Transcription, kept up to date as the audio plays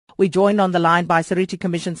We're joined on the line by Seriti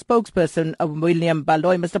Commission spokesperson William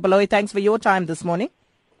Baloyi. Mr. Baloyi, thanks for your time this morning.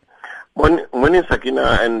 Morning,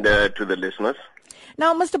 Sakina, and to the listeners.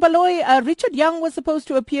 Now, Mr. Baloyi, Richard Young was supposed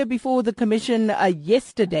to appear before the Commission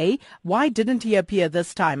yesterday. Why didn't he appear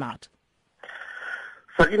this time out?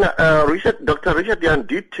 Sakina, Dr. Richard Young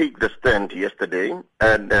did take the stand yesterday,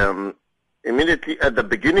 and immediately at the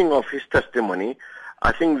beginning of his testimony,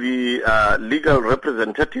 I think the legal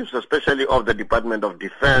representatives, especially of the Department of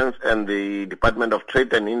Defense and the Department of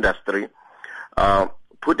Trade and Industry,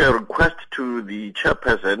 put a request to the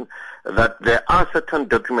chairperson that there are certain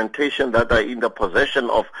documentation that are in the possession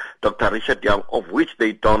of Dr. Richard Young, of which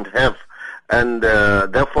they don't have. And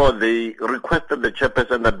therefore, they requested the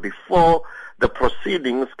chairperson that before the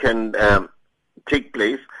proceedings can take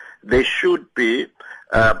place, they should be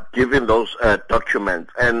given those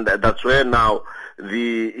documents. And that's where now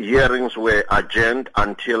the hearings were adjourned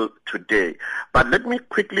until today. But let me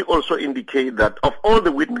quickly also indicate that of all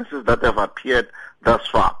the witnesses that have appeared thus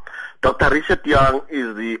far, Dr. Richard Young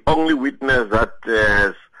is the only witness that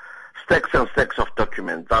has stacks and stacks of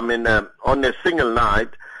documents. I mean, on a single night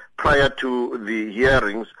prior to the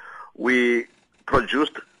hearings, we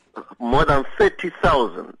produced more than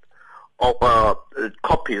 30,000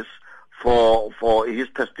 copies for his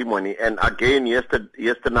testimony, and again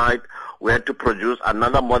yesterday night we had to produce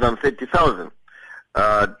another more than 30,000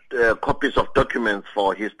 copies of documents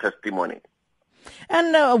for his testimony.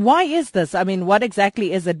 And why is this? I mean, what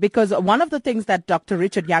exactly is it? Because one of the things that Dr.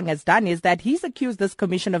 Richard Young has done is that he's accused this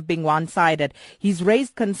commission of being one-sided. He's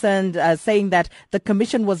raised concerns saying that the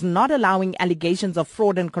commission was not allowing allegations of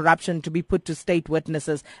fraud and corruption to be put to state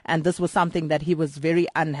witnesses, and this was something that he was very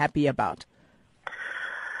unhappy about.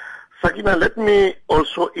 Sakina, let me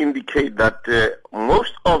also indicate that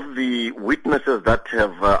most of the witnesses that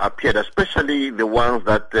have appeared, especially the ones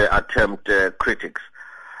that attempt critics,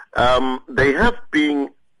 they have been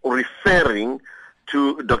referring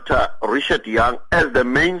to Dr. Richard Young as the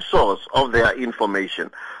main source of their information.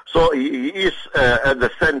 So he is at the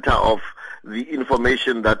center of the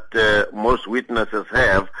information that most witnesses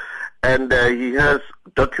have, and he has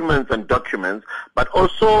documents and documents, but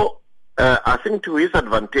also I think to his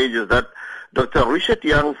advantage is that Dr. Richard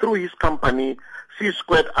Young, through his company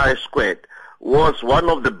C²I², was one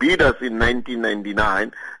of the bidders in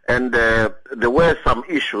 1999, and there were some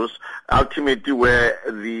issues ultimately where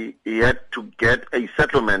he had to get a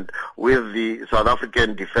settlement with the South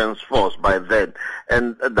African Defence Force by then,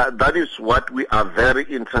 and that is what we are very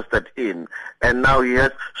interested in. And now he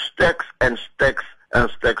has stacks and stacks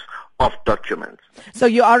and stacks of documents. So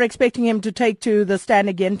you are expecting him to take to the stand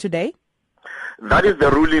again today? That is the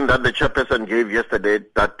ruling that the chairperson gave yesterday,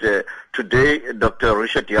 that today Dr.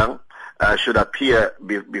 Richard Young should appear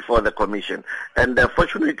before the commission. And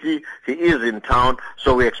fortunately, he is in town,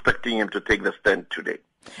 so we're expecting him to take the stand today.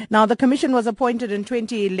 Now, the commission was appointed in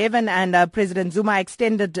 2011, and President Zuma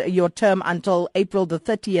extended your term until April the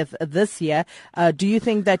 30th this year. Do you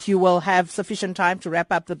think that you will have sufficient time to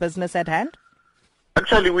wrap up the business at hand?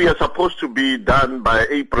 Actually, we are supposed to be done by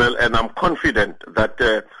April, and I'm confident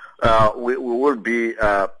that we will be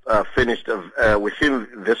finished within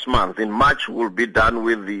this month. In March, we'll be done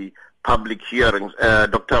with the public hearings.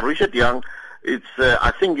 Dr. Richard Young,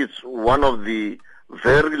 I think it's one of the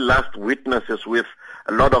very last witnesses with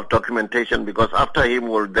a lot of documentation, because after him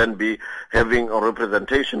we'll then be having a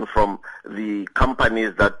representation from the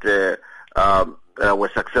companies that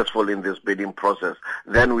were successful in this bidding process.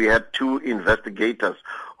 Then we had two investigators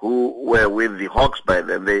who were with the Hawks by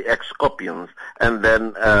then, the ex-Scorpions, and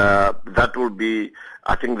then that will be,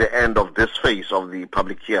 I think, the end of this phase of the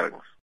public hearings.